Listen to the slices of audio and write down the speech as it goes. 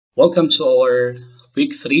Welcome to our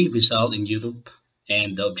week three result in Europe.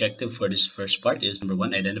 And the objective for this first part is number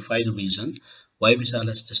one, identify the reason why Rizal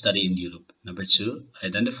has to study in Europe. Number two,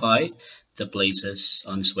 identify the places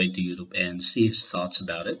on his way to Europe and see his thoughts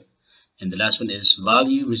about it. And the last one is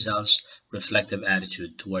value Rizal's reflective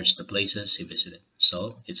attitude towards the places he visited.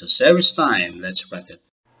 So it's a serious time. Let's wrap it.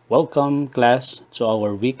 Welcome, class, to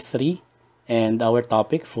our week three. And our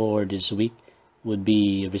topic for this week would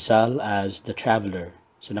be Rizal as the traveler.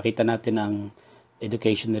 So nakita natin ang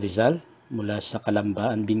education ni Rizal mula sa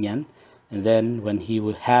Calamba, Binyan. And then when he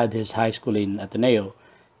had his high school in Ateneo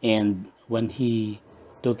and when he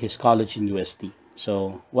took his college in UST.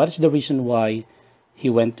 So what is the reason why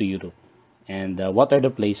he went to Europe? And what are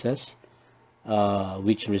the places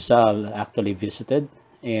which Rizal actually visited,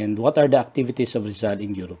 and what are the activities of Rizal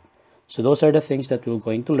in Europe. So those are the things that we're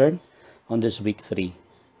going to learn on this week 3.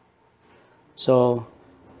 So,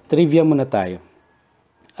 trivia muna tayo.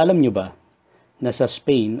 Alam nyo ba na sa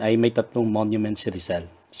Spain ay may tatlong monument si Rizal?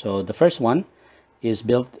 So the first one is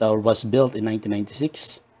was built in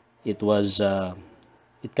 1996. It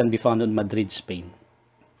can be found in Madrid, Spain.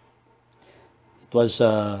 It was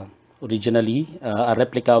originally a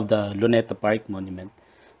replica of the Luneta Park monument.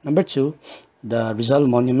 Number 2, the Rizal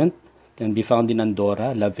monument can be found in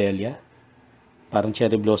Andorra, La Vella. Parang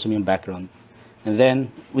cherry blossom yung background. And then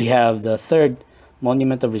we have the third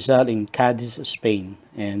monument of Rizal in Cadiz, Spain.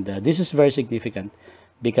 And this is very significant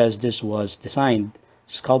because this was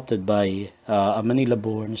sculpted by a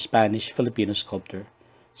Manila-born Spanish-Filipino sculptor.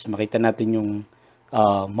 So makita natin yung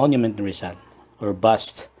monument ni Rizal or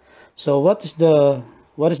bust. So what is the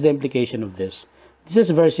implication of this? This is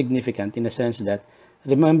very significant in the sense that,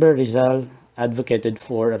 remember, Rizal advocated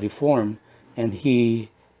for a reform and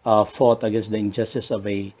he fought against the injustice of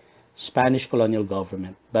a Spanish colonial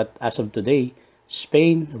government. But as of today,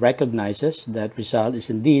 Spain recognizes that Rizal is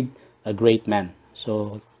indeed a great man.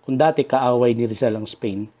 So kung dati kaaway ni Rizal ang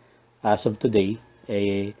Spain, as of today,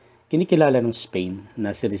 kinikilala ng Spain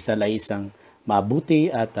na si Rizal ay isang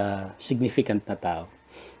mabuti at significant na tao.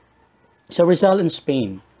 So Rizal in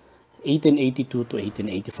Spain, 1882 to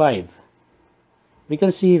 1885. We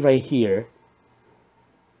can see right here,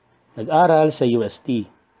 nag-aral sa UST,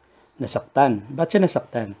 nasaktan. Ba't siya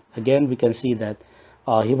nasaktan? Again, we can see that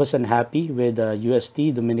he was unhappy with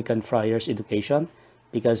UST, Dominican Friars education,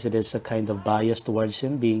 because it is a kind of bias towards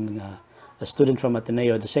him being a student from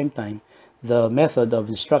Ateneo. At the same time, the method of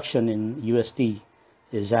instruction in UST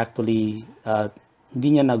is actually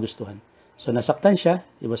hindi niya nagustuhan. So nasaktan siya,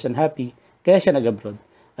 he was unhappy, kaya siya nag-abroad.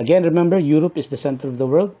 Again, remember, Europe is the center of the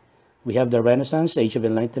world. We have the Renaissance, Age of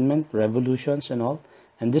Enlightenment, revolutions and all.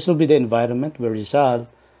 And this will be the environment where Rizal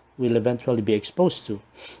will eventually be exposed to.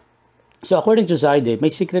 So according to Zaide,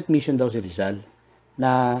 may secret mission daw si Rizal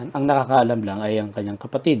na ang nakakaalam lang ay ang kanyang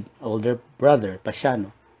kapatid, older brother,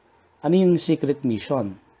 Pasiano. Ano yung secret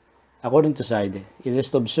mission? According to Zaide, it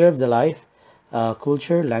is to observe the life,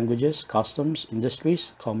 culture, languages, customs,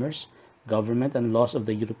 industries, commerce, government, and laws of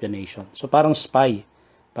the European nation. So parang spy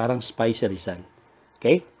si Rizal.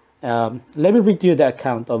 Okay? Let me read to you the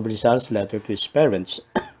account of Rizal's letter to his parents.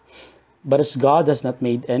 But as God has not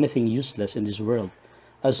made anything useless in this world,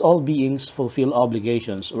 as all beings fulfill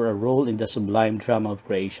obligations or a role in the sublime drama of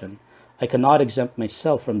creation, I cannot exempt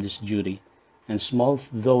myself from this duty, and small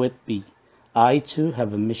though it be, I too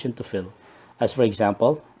have a mission to fill. As for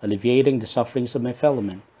example, alleviating the sufferings of my fellow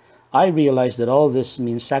men. I realize that all this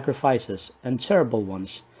means sacrifices, and terrible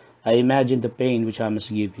ones. I imagine the pain which I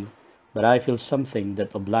must give you, but I feel something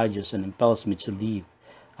that obliges and impels me to leave.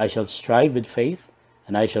 I shall strive with faith,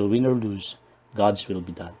 and I shall win or lose. God's will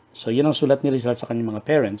be done. So yun ang sulat ni Rizal sa kanyang mga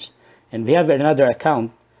parents. And we have another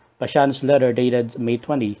account, Pasiano's letter dated May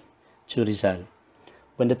 20 to Rizal.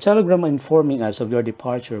 When the telegram informing us of your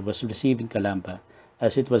departure was received in Calamba,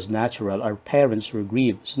 as it was natural, our parents were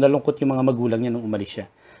grieved. So nalungkot yung mga magulang niya nung umalis siya.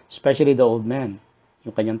 Especially the old man,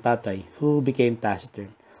 yung kanyang tatay, who became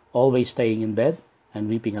taciturn, always staying in bed and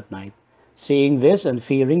weeping at night. Seeing this and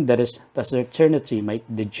fearing that his taciturnity might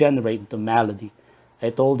degenerate into malady,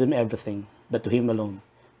 I told him everything, but to him alone,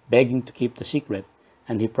 begging to keep the secret,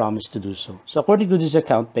 and he promised to do so. So according to this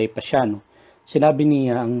account by Pasiano, sinabi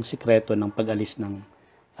niya ang sikreto ng pag-alis ng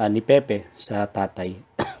ni Pepe sa tatay.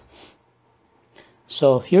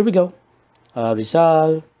 So here we go.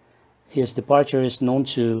 Rizal, his departure is known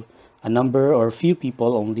to a number or few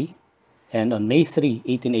people only, and on May 3,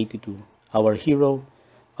 1882, our hero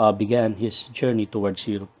began his journey towards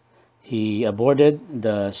Europe. He boarded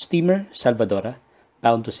the steamer Salvadora,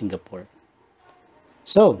 bound to Singapore.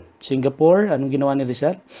 So, Singapore, anong ginawa ni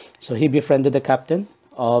Rizal? So, he befriended the captain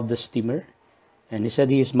of the steamer, and he said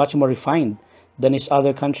he is much more refined than his other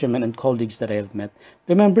countrymen and colleagues that I have met.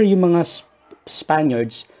 Remember yung mga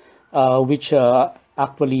Spaniards which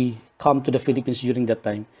actually come to the Philippines during that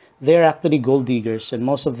time. They're actually gold diggers and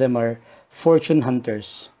most of them are fortune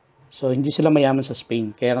hunters. So hindi sila mayaman sa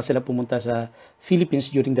Spain. Kaya nga sila pumunta sa Philippines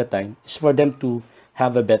during that time is for them to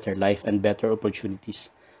have a better life and better opportunities.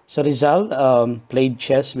 So Rizal played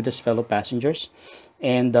chess with his fellow passengers,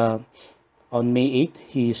 and on May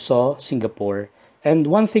 8, he saw Singapore. And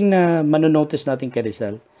one thing na manonotice natin kay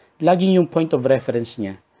Rizal, laging yung point of reference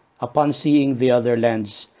niya upon seeing the other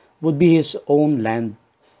lands would be his own land.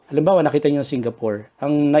 Halimbawa, nakita niyo Singapore.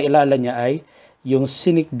 Ang nailala niya ay yung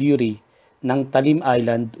scenic beauty ng Talim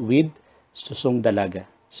Island with Susong Dalaga.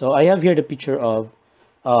 So I have here the picture of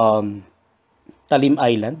Talim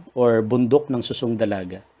Island or bundok ng Susong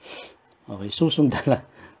Dalaga. Okay, suso.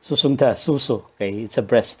 Okay, it's a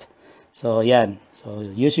breast. So yan. So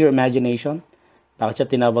use your imagination. Bakit siya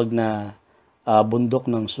tinawag na bundok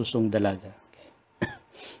ng Susong Dalaga? Okay.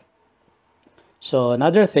 So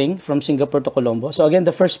another thing from Singapore to Colombo. So again,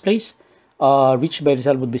 the first place reached by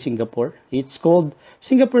Rizal would be Singapore.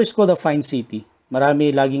 Singapore is called a fine city. Marami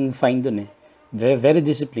laging fine dun eh. Very, very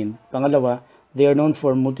disciplined. Pangalawa, they are known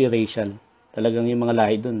for multiracial. Talagang yung mga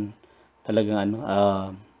lahi dun, talagang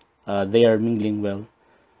they are mingling well.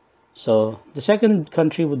 So the second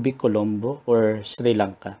country would be Colombo or Sri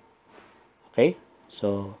Lanka. Okay?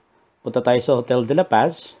 So punta tayo sa Hotel de la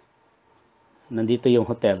Paz. Nandito yung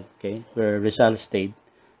hotel, okay, where Rizal stayed.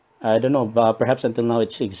 I don't know, but perhaps until now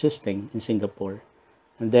it's existing in Singapore.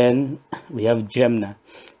 And then we have Gemna.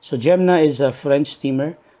 So Gemna is a French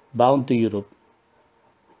steamer bound to Europe.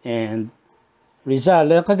 And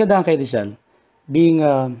Rizal, kagandahan kay Rizal, being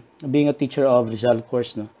a teacher of Rizal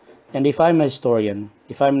course, no. And if I'm an historian,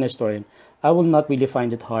 I will not really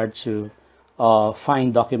find it hard to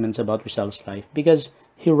find documents about Rizal's life because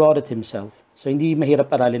he wrote it himself. So hindi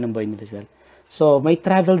mahirap aralin ng buhay ni Rizal. So may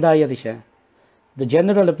travel diary siya. The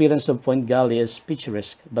general appearance of Point Gali is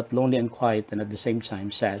picturesque but lonely and quiet and at the same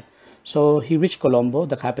time sad. So he reached Colombo,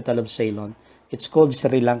 the capital of Ceylon. It's called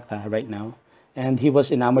Sri Lanka right now. And he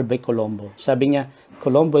was enamored by Colombo. Sabi niya,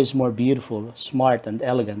 Colombo is more beautiful, smart, and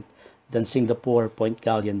elegant than Singapore, Point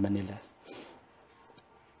Gali, and Manila.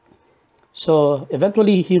 So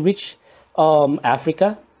eventually he reached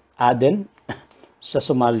Africa, Aden, sa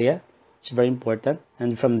Somalia. It's very important.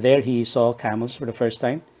 And from there he saw camels for the first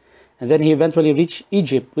time. And then he eventually reached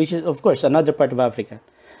Egypt, which is, of course, another part of Africa.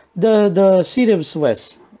 The city of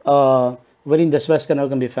Suez, wherein the Suez Canal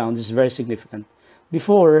can be found, is very significant.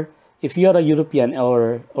 Before, if you are a European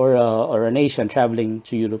or an Asian traveling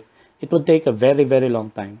to Europe, it would take a very, very long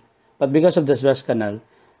time. But because of the Suez Canal,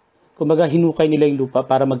 kumbaga hinukay nila yung lupa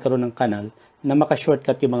para magkaroon ng kanal na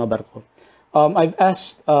maka-shortcut yung mga barko. I've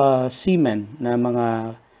asked seamen na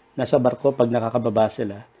mga nasa barko pag nakakababa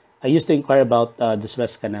sila. I used to inquire about the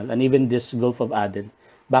Suez Canal and even this Gulf of Aden.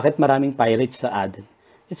 Bakit maraming pirates sa Aden?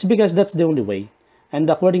 It's because that's the only way. And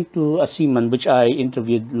according to a seaman which I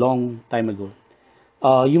interviewed long time ago,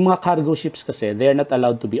 yung mga cargo ships kasi, they are not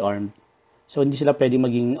allowed to be armed. So hindi sila pwedeng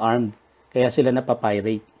maging armed. Kaya sila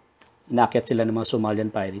napapirate. Inaakyat sila ng mga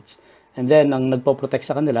Somalian pirates. And then, ang nagpo-protect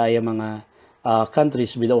sa kanila ay mga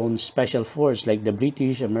countries with their own special force like the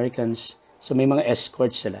British, Americans. So may mga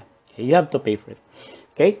escorts sila. Okay? You have to pay for it.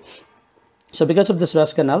 Okay? So because of the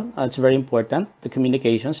Suez Canal, it's very important. The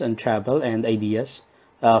communications and travel and ideas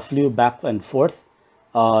flew back and forth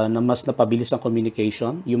na mas napabilis ang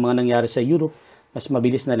communication. Yung mga nangyari sa Europe, mas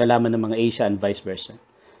mabilis na lalaman ng mga Asia and vice versa.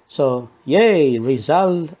 So, yay!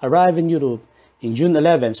 Rizal arrived in Europe in June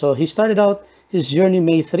 11. So, he started out his journey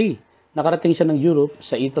May 3. Nakarating siya ng Europe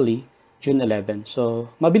sa Italy, June 11.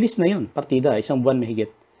 So, mabilis na yun. Partida, isang buwan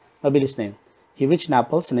mahigit. Mabilis na yun. He reached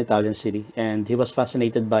Naples, an Italian city, and he was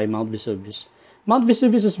fascinated by Mount Vesuvius. Mount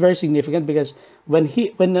Vesuvius is very significant because when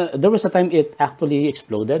there was a time it actually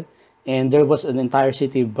exploded, and there was an entire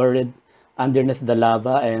city buried underneath the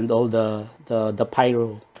lava and all the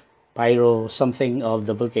pyro something of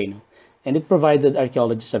the volcano. And it provided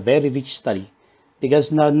archaeologists a very rich study because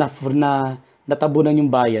natabunan yung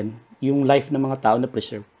bayan, yung life ng mga tao na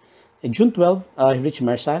preserved. In June 12, he reached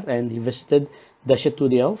Marseille and he visited the Chateau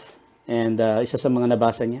d'Elf and isa sa mga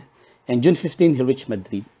nabasa niya. And June 15, he reached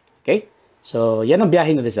Madrid. Okay? So, yan ang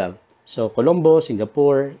biyahe ni Rizal. So, Colombo,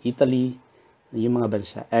 Singapore, Italy, yung mga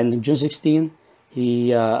bansa. And June 16, he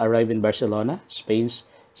arrived in Barcelona, Spain's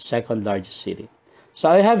second largest city. So,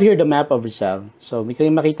 I have here the map of Rizal. So,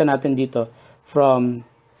 makita natin dito from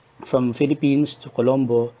Philippines to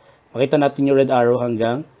Colombo. Makita natin yung red arrow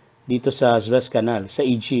hanggang dito sa Suez Canal, sa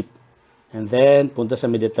Egypt. And then, punta sa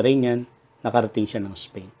Mediterranean, nakarating siya ng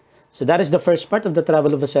Spain. So, that is the first part of the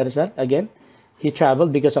travel of Rizal. Again, He traveled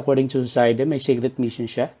because according to society, may secret mission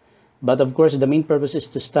siya. But of course, the main purpose is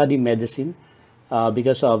to study medicine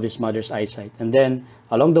because of his mother's eyesight. And then,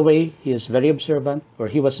 along the way, he is very observant, or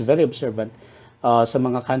he was very observant sa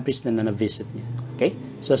mga countries na na-visit niya. Okay?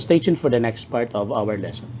 So, stay tuned for the next part of our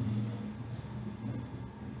lesson.